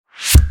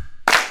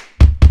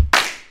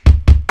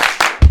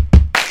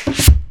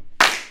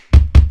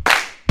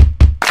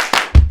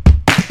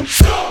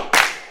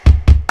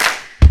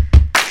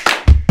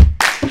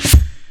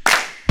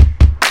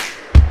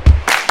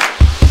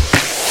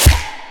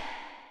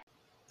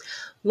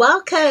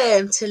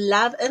Welcome to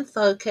Love and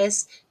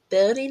Focus,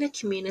 building a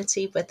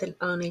community with an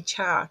only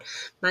child.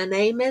 My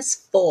name is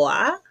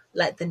Four,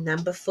 like the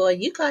number four,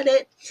 you got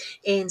it.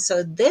 And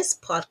so this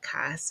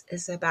podcast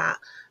is about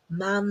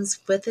mums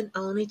with an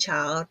only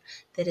child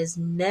that is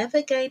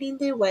navigating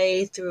their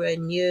way through a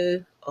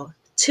new or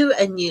to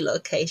a new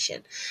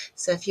location.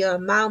 So if you're a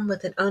mom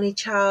with an only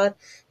child,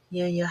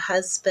 you and your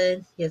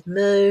husband, you've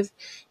moved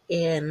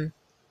and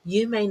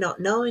you may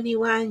not know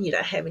anyone, you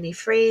don't have any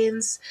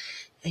friends,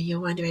 and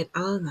you're wondering,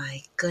 oh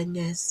my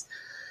goodness,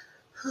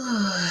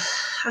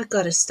 I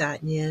gotta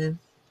start new.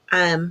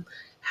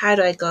 How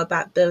do I go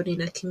about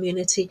building a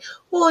community?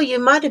 Or you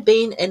might have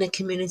been in a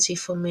community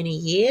for many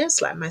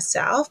years, like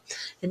myself,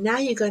 and now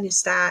you're going to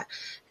start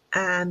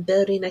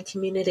building a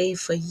community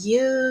for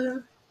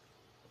you,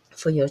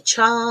 for your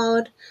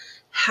child.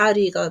 How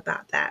do you go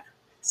about that?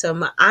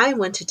 So I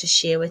wanted to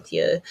share with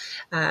you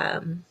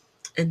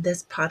in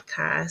this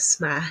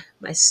podcast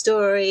my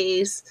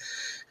stories,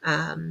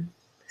 um,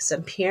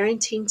 some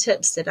parenting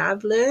tips that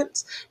I've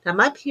learned. Now,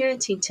 my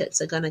parenting tips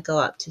are going to go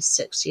up to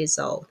 6 years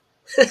old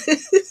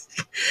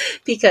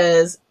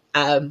because,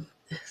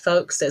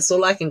 folks, that's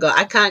all I can go.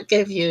 I can't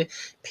give you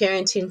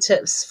parenting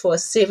tips for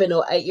 7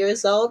 or 8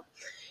 years old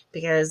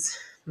because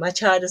my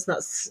child is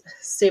not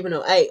 7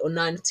 or 8 or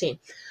 9 or 10.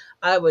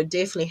 I would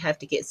definitely have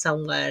to get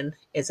someone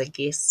as a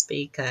guest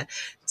speaker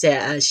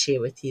to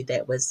share with you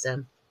that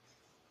wisdom.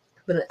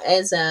 But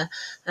as a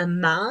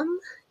mom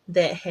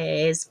that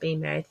has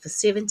been married for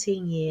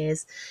 17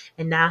 years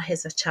and now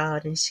has a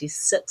child and she's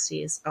 6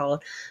 years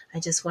old, I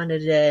just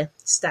wanted to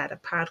start a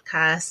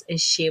podcast and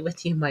share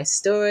with you my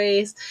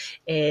stories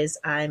as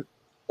I'm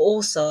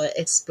also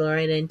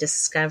exploring and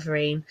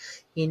discovering,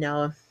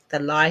 the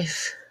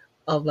life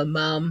of a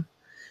mom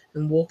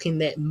and walking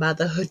that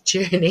motherhood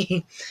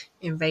journey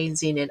and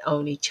raising an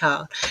only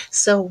child.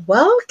 So,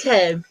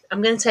 welcome.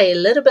 I'm going to tell you a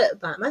little bit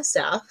about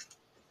myself.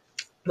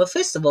 Well,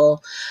 first of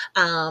all,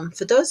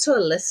 for those who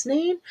are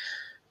listening,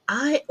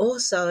 I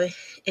also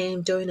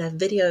am doing a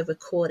video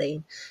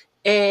recording,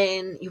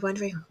 and you're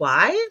wondering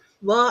why?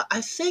 Well,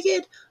 I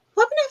figured,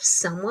 what if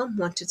someone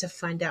wanted to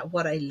find out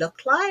what I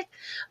look like,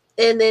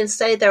 and then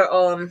say they're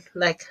on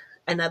like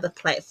another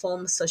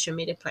platform, social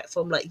media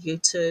platform like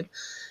YouTube,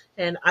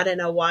 and I don't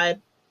know why.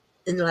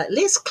 And like,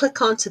 let's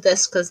click onto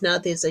this because now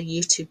there's a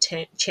YouTube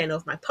channel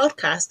of my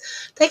podcast.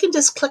 They can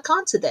just click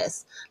onto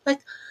this,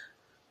 like,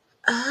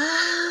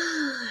 ah.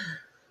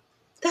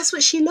 That's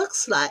what she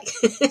looks like.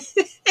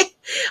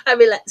 I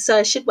mean, like, so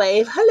I should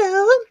wave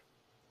hello.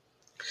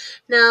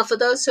 Now, for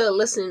those who are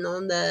listening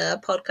on the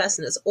podcast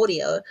and it's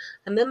audio,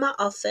 I'm in my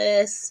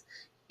office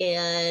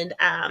and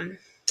I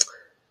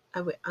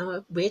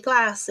wear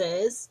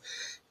glasses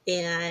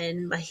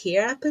and my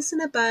hair up is in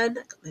a bun.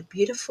 I got my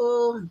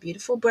beautiful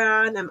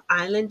brown. I'm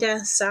Islander,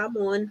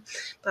 Samoan,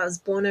 but I was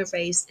born and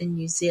raised in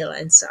New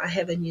Zealand, so I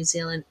have a New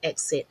Zealand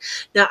accent.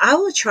 Now, I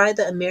will try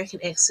the American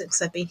accent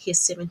because I've been here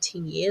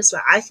 17 years,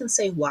 but I can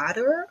say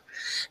water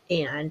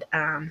and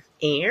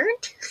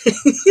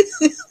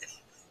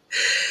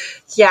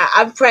yeah,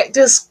 I've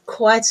practiced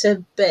quite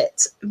a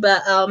bit,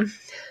 but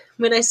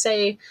when I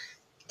say,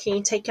 can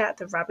you take out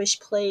the rubbish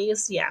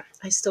please, yeah,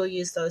 I still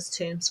use those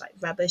terms like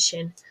rubbish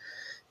and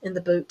in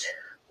the boot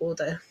or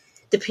the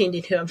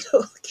depending who I'm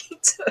talking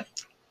to.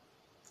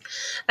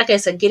 Okay,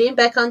 so getting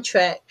back on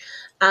track,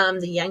 I'm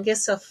the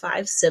youngest of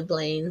five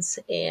siblings,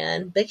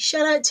 and big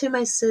shout out to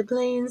my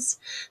siblings,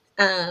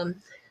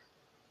 um,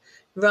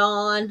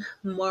 Ron,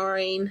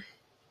 Maureen,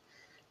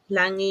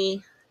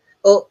 Langi.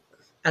 Oh,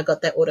 I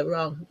got that order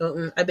wrong.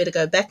 I better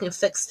go back and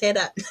fix that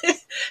up.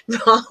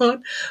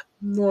 Ron,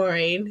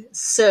 Maureen,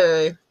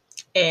 Sue,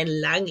 and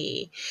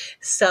Langi.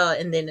 So,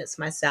 and then it's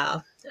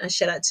myself. A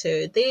shout out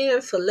to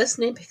them for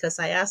listening because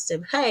I asked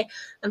them, hey,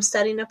 I'm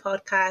starting a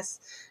podcast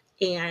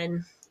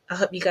and I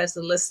hope you guys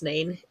are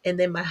listening. And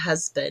then my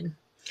husband.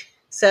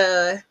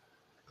 So,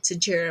 to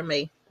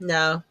Jeremy,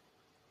 no.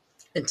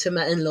 And to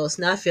my in laws.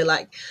 Now I feel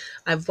like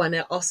I've won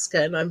an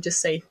Oscar and I'm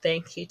just saying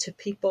thank you to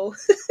people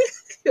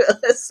who are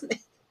listening.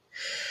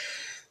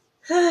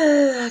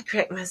 I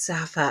crack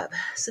myself up.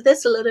 So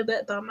that's a little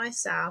bit about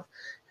myself.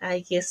 I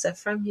guess I'm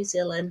from New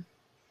Zealand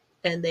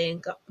and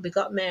then we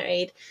got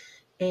married.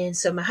 And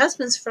so my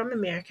husband's from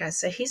America,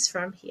 so he's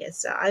from here.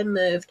 So I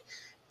moved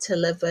to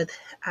live with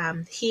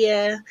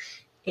here,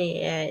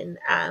 and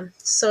I'm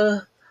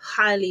so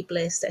highly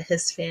blessed that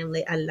his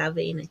family are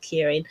loving and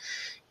caring.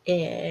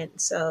 And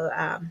so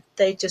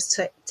they just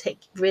take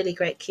really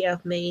great care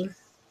of me.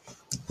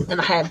 And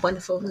I have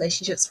wonderful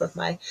relationships with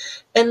my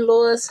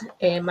in-laws,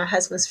 and my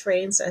husband's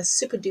friends are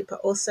super duper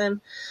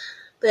awesome.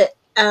 But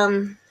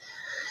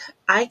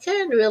I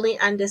can really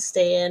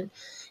understand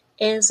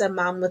as a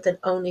mom with an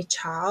only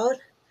child,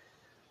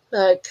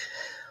 like,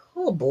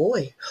 oh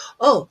boy.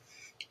 Oh,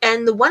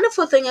 and the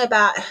wonderful thing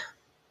about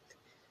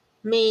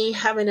me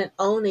having an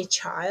only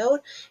child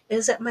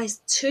is that my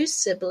two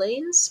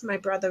siblings, my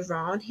brother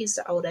Ron, he's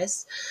the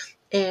oldest,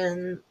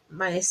 and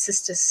my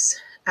sister's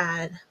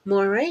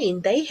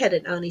Maureen, they had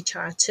an only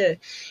child too.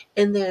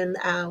 And then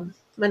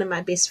one of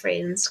my best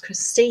friends,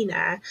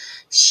 Christina,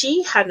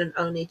 she had an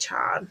only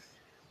child.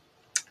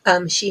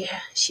 She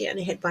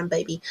only had one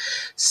baby.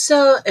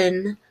 So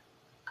and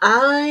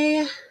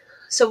I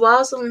so while I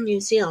was in New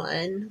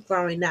Zealand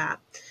growing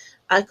up,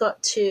 I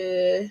got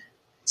to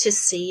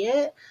see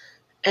it,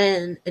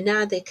 and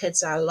now their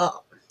kids are a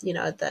lot,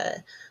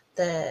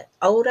 the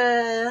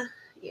older,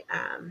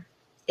 um,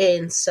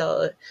 and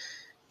so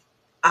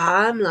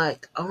I'm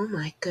like, oh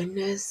my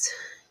goodness,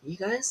 you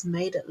guys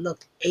made it look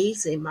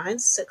easy.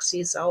 Mine's 6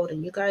 years old,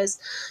 and your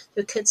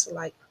kids are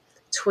like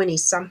 20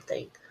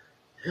 something.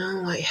 And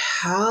I'm like,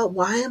 how?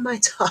 Why am I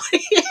tired?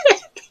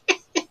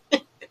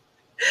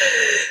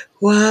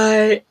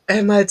 Why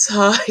am I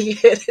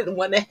tired and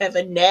want to have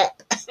a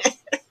nap?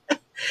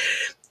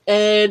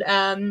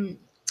 And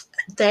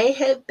they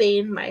have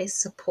been my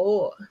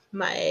support.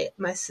 My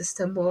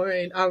sister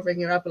Maureen, I'll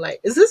ring her up and like,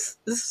 is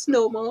this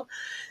normal?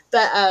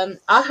 But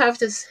I'll have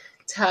to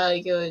tell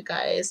you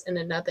guys in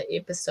another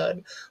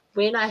episode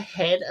when I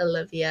had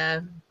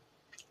Olivia.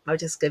 I'll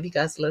just give you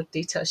guys a little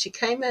detail. She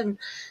came and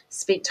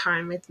spent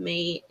time with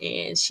me,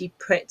 and she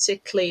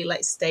practically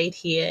like stayed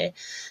here.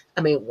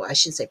 I mean, well, I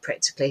shouldn't say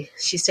practically.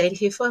 She stayed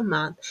here for a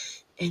month,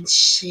 and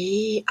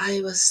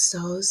I was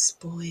so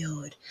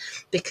spoiled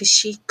because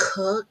she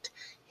cooked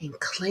and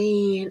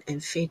cleaned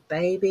and fed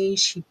baby.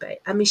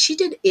 I mean, she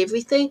did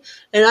everything,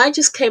 and I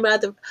just came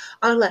out of the.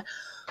 I was like,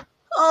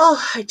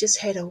 oh, I just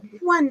had a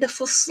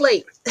wonderful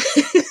sleep.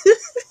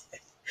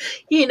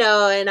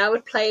 And I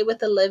would play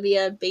with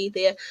Olivia and be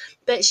there.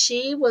 But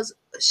she was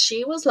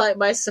like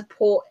my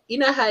support. You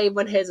know how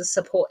everyone has a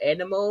support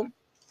animal?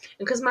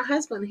 Because my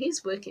husband,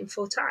 he's working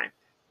full time.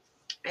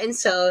 And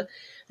so,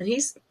 and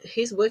he's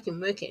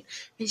working. And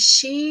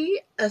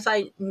if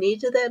I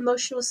needed that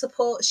emotional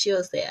support, she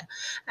was there.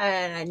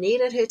 And I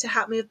needed her to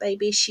help me with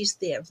baby, she's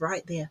there,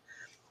 right there.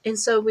 And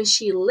so when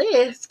she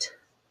left,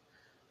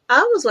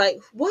 I was like,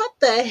 what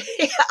the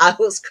heck? I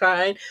was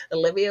crying.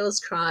 Olivia was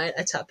crying.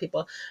 I tell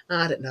people,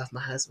 I don't know if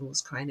my husband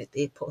was crying at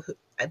the airport.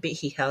 I bet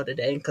he held it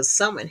in because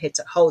someone had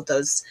to hold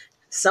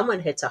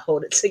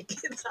it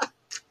together.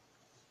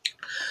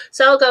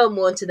 So I'll go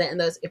more into that in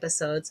those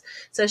episodes.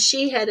 So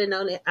she had an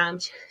only,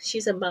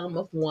 she's a mom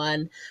of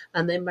one.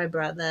 And then my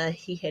brother,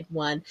 he had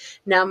one.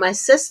 Now my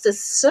sister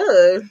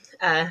Sue,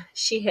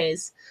 she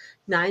has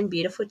 9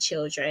 beautiful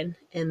children,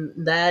 and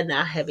they're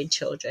now having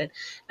children.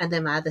 And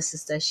then my other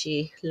sister,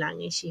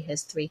 Langi, she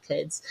has 3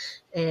 kids,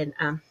 and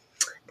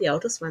the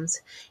oldest ones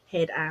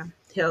had her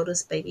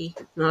oldest baby.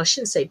 No, I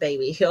shouldn't say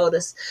baby. Her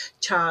oldest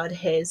child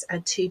has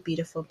 2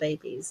 beautiful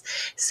babies.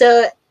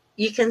 So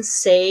you can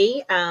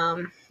see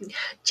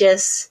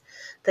just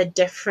the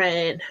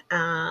different.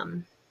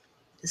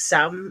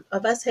 Some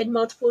of us had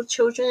multiple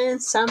children,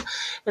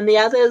 and the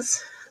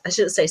others, I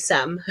shouldn't say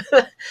some,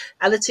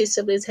 other 2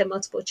 siblings had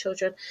multiple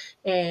children,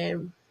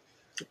 and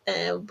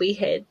we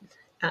had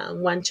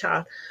one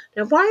child.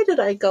 Now, why did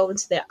I go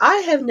into that? I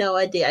have no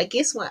idea. I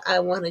guess what I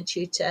wanted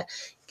you to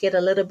get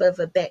a little bit of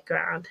a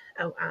background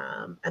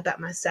about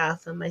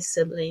myself and my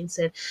siblings,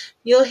 and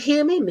you'll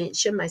hear me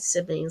mention my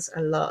siblings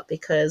a lot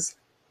because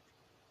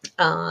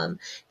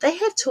they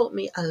have taught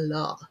me a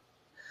lot.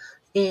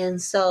 And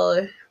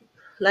so,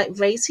 like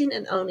raising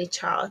an only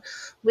child,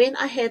 when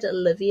I had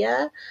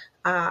Olivia,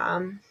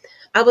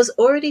 I was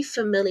already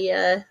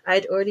familiar.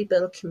 I'd already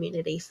built a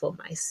community for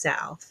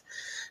myself.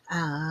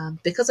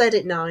 Because I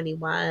didn't know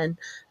anyone,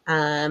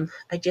 I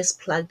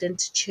just plugged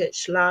into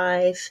church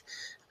life,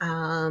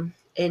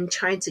 and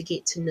trying to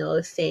get to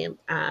know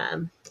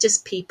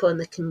just people in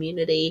the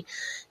community.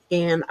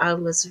 And I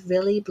was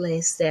really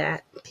blessed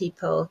that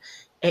people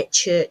at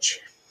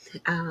church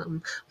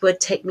would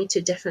take me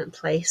to different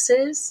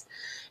places.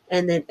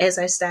 And then as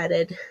I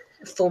started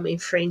forming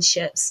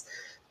friendships,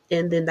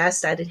 and then I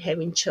started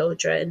having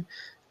children,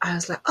 I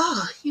was like,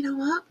 oh, you know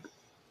what?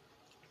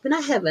 When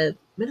I have a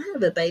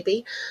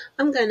baby,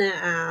 I'm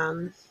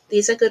gonna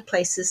these are good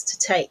places to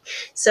take.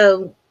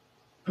 So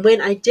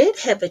when I did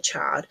have a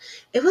child,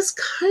 it was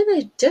kind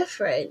of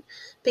different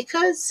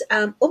because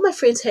all my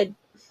friends had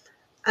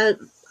a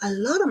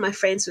lot of my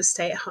friends were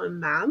stay-at-home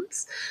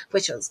moms,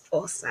 which was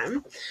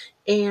awesome.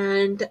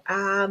 And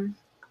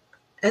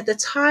at the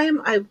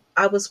time,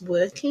 I was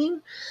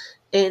working,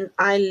 and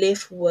I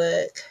left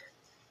work.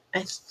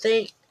 I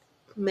think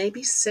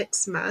maybe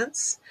 6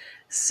 months,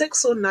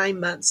 6 or 9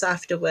 months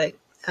after work.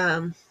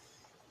 Um,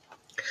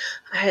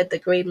 I had the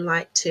green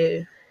light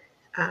to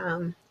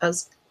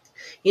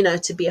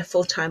be a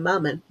full time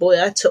mom, and boy,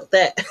 I took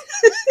that.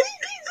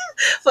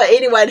 For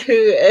anyone who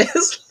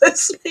is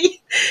listening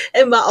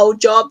in my old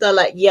job, they're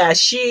like, yeah,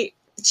 she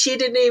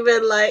didn't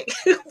even like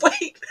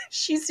wait.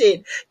 She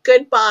said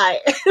goodbye.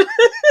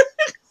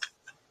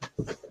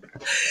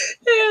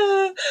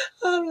 Yeah,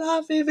 I'm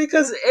laughing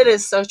because it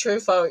is so true,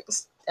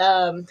 folks.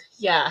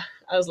 Yeah,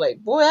 I was like,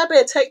 boy, I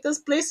better take this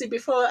blessing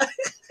before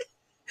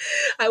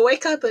I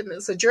wake up and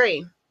it's a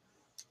dream.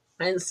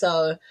 And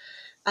so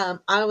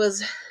I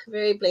was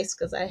very blessed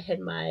because I had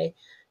my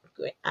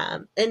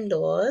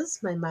in-laws,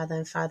 my mother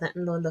and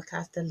father-in-law look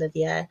after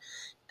Olivia,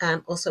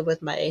 also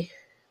with my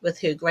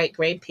with her great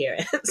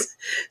grandparents.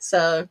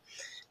 So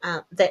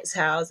that's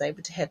how I was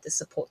able to have the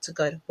support to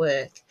go to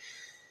work.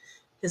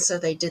 And so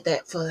they did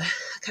that for,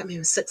 I can't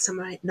remember, 6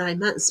 or 9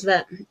 months.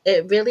 But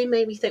it really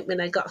made me think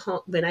when I got home,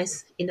 when I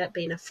ended up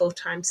being a full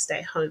time stay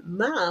at home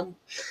mom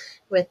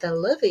with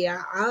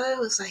Olivia, I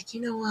was like,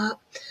 you know what?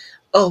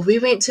 Oh, we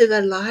went to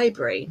the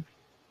library.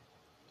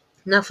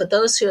 Now, for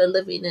those who are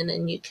living in a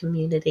new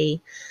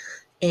community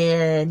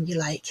and you're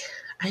like,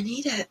 I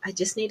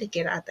just need to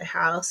get out the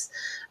house.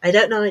 I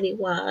don't know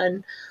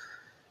anyone.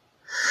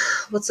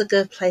 What's a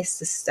good place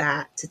to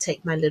start to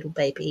take my little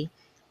baby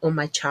or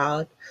my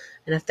child?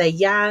 And if they're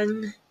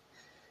young,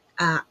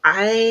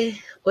 I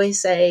always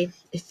say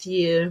if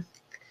you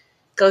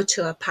go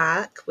to a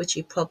park, which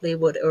you probably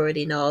would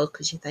already know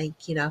because you think,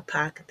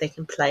 park, they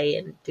can play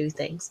and do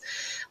things.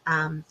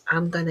 I'm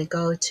going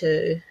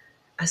to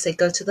I say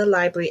go to the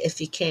library if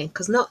you can,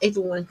 because not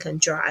everyone can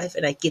drive,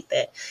 and I get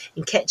that.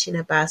 And catching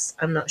a bus,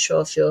 I'm not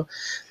sure if you're,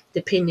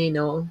 depending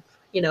on,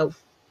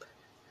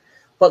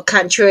 what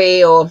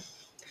country or,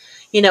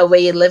 where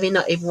you're living,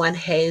 not everyone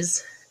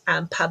has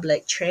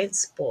public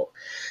transport.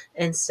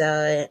 And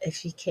so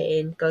if you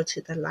can go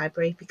to the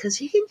library,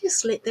 because you can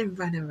just let them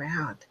run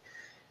around.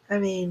 I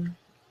mean,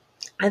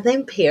 and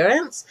then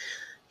parents,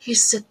 you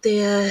sit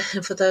there,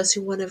 and for those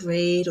who want to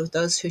read or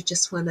those who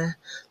just want to,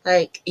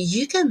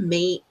 you can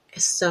meet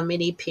so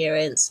many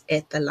parents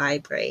at the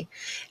library.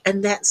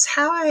 And that's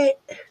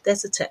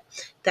a tip.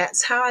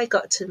 That's how I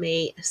got to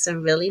meet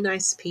some really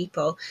nice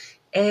people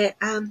at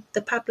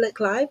the public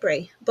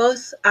library.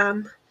 Both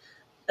a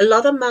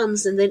lot of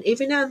mums, and then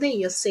every now and then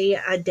you'll see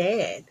a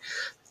dad.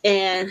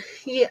 And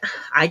yeah,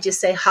 I just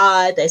say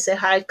hi. They say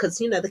hi because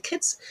the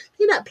kids,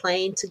 they're not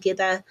playing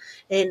together.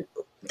 And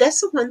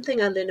that's the one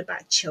thing I learned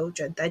about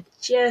children. They're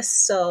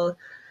just so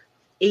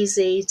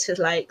easy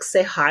to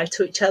say hi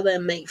to each other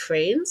and make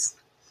friends.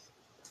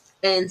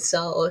 And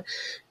so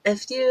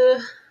if you,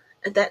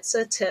 that's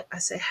a tip. I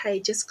say,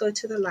 hey, just go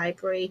to the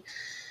library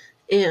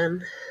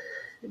and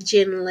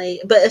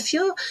generally. But if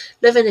you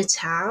live in a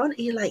town and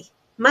you're like,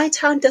 my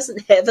town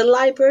doesn't have a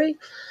library,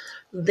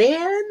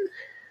 then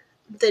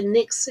the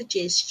next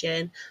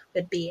suggestion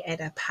would be at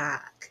a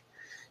park.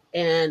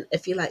 And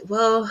if you're like,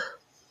 well,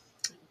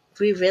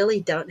 we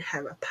really don't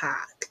have a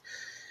park,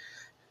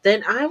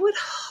 then I would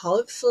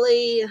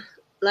hopefully,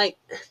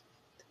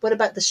 what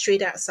about the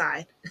street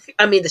outside?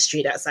 I mean, the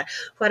street outside.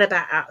 What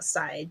about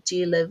outside? Do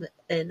you live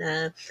in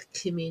a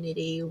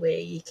community where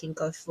you can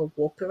go for a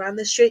walk around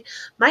the street?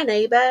 My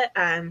neighbor,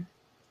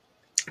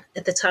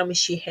 at the time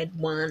she had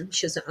one,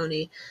 she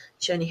only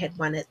had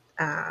one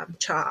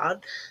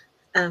child.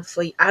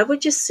 I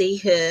would just see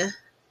her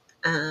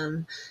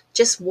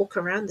just walk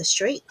around the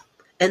street.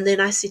 And then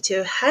I said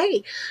to her,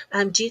 hey,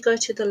 do you go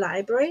to the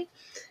library?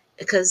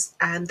 Because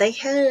they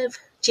have,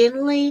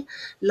 generally,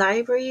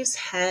 libraries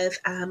have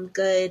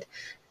good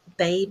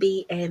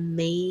baby and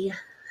me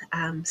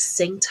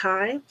sing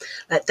time.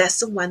 That's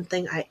the one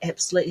thing I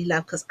absolutely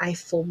love, because I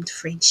formed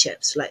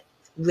friendships,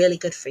 really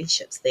good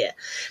friendships there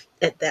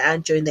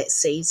during that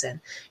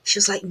season. She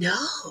was like, no.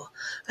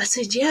 I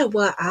said, yeah,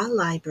 well, our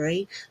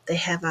library, they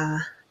have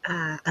a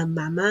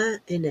mama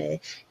and a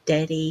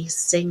daddy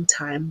sing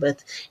time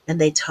with, and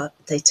they tell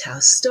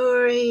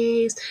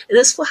stories, and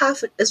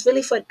it's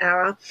really for an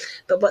hour.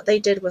 But what they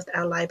did with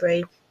our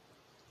library,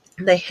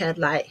 they had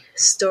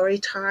story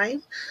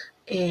time,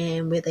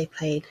 and where they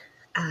played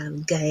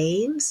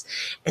games,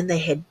 and they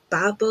had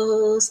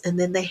bubbles, and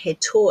then they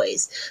had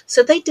toys.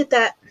 So they did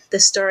that, the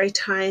story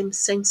time,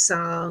 sing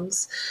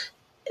songs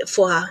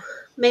for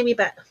maybe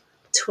about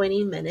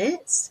 20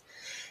 minutes.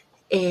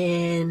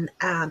 And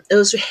it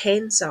was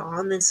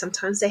hands-on, and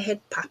sometimes they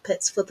had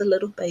puppets for the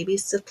little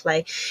babies to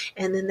play.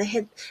 And then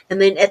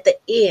at the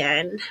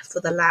end,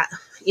 for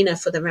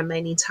for the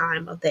remaining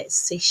time of that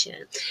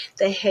session,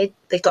 they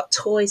got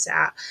toys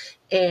out,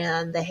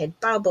 and they had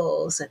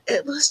bubbles, and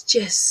it was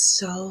just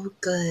so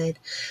good.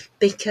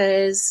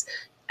 Because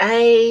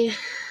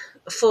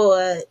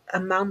for a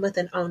mum with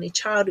an only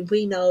child,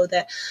 we know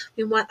that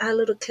we want our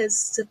little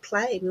kids to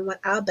play. We want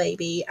our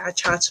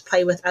child to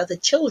play with other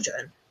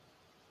children.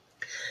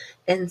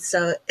 And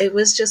so it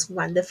was just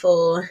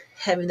wonderful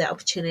having the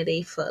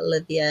opportunity for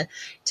Olivia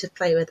to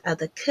play with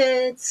other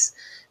kids.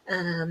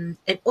 And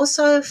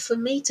also for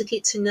me to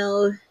get to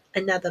know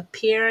another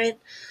parent,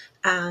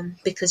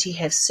 because you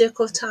have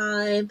circle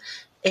time.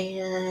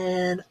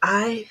 And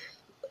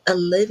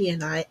Olivia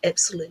and I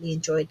absolutely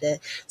enjoyed that.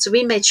 So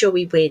we made sure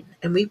we went,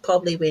 and we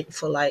probably went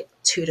for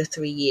 2 to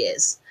 3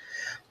 years.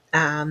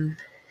 Um,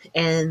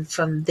 and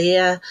from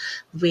there,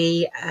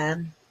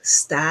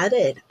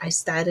 I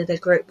started a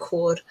group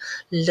called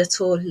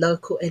Little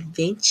Local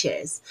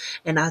Adventures,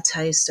 and I'll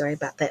tell you a story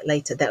about that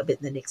later. That'll be in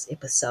the next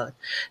episode.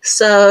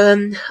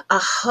 So I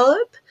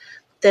hope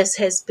this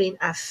has been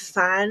a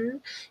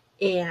fun,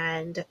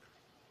 and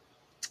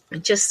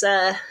just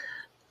let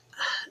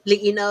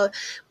you know,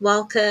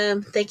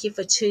 welcome. Thank you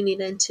for tuning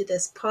into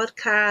this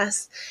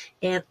podcast,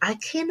 and I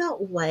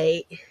cannot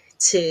wait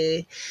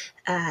to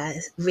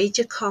read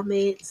your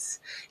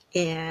comments,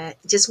 and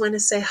just want to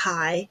say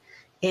hi.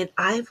 and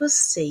I will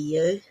see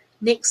you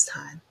next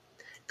time.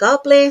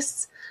 God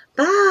bless.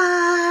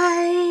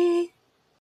 Bye.